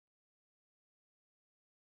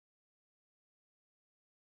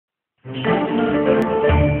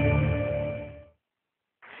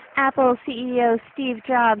Apple CEO Steve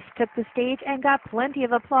Jobs took the stage and got plenty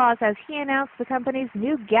of applause as he announced the company's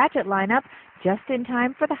new gadget lineup just in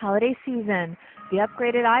time for the holiday season. The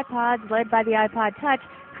upgraded iPods, led by the iPod Touch,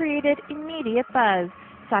 created immediate buzz.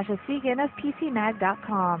 Sasha Segan of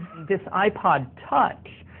PCMag.com. This iPod Touch,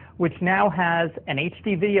 which now has an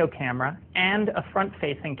HD video camera and a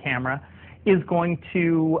front-facing camera, is going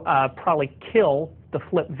to probably kill the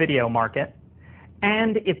flip video market.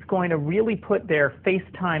 And it's going to really put their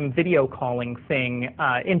FaceTime video calling thing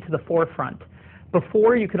into the forefront.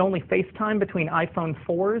 Before, you could only FaceTime between iPhone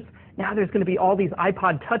 4s. Now there's going to be all these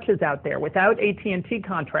iPod Touches out there without AT&T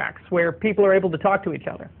contracts where people are able to talk to each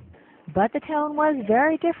other. But the tone was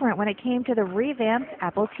very different when it came to the revamped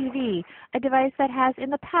Apple TV, a device that has in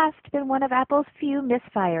the past been one of Apple's few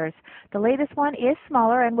misfires. The latest one is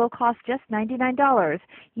smaller and will cost just $99.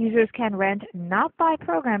 Users can rent, not buy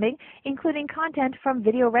programming, including content from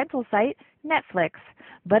video rental site Netflix.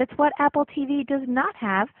 But it's what Apple TV does not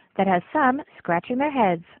have that has some scratching their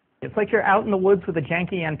heads. It's like you're out in the woods with a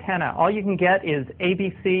janky antenna. All you can get is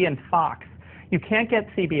ABC and Fox. You can't get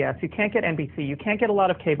CBS, you can't get NBC, you can't get a lot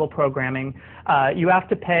of cable programming. You have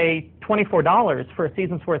to pay $24 for a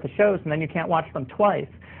season's worth of shows, and then you can't watch them twice.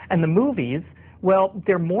 And the movies, well,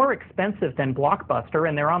 they're more expensive than Blockbuster,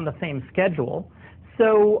 and they're on the same schedule.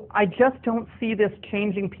 So I just don't see this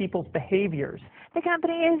changing people's behaviors. The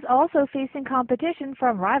company is also facing competition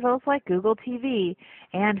from rivals like Google TV.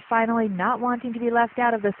 And finally, not wanting to be left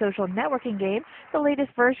out of the social networking game, the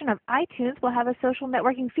latest version of iTunes will have a social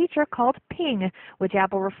networking feature called Ping, which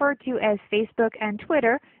Apple referred to as Facebook and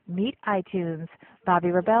Twitter meet iTunes.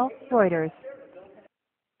 Bobby Rebell, Reuters.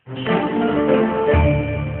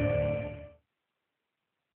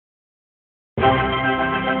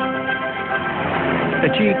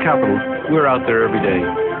 At GE Capital, we're out there every day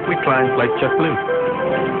with clients like JetBlue,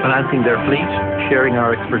 financing their fleet, sharing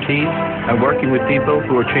our expertise, and working with people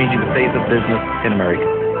who are changing the face of business in America.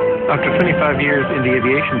 After 25 years in the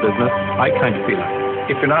aviation business, I kind of feel like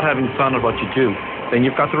if you're not having fun at what you do, then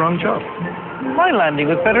you've got the wrong job. My landing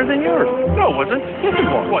was better than yours. No, it wasn't. Yes, it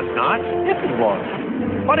was. Was not. Yes, it was.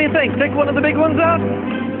 What do you think? Take one of the big ones out?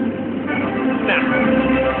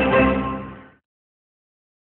 Now.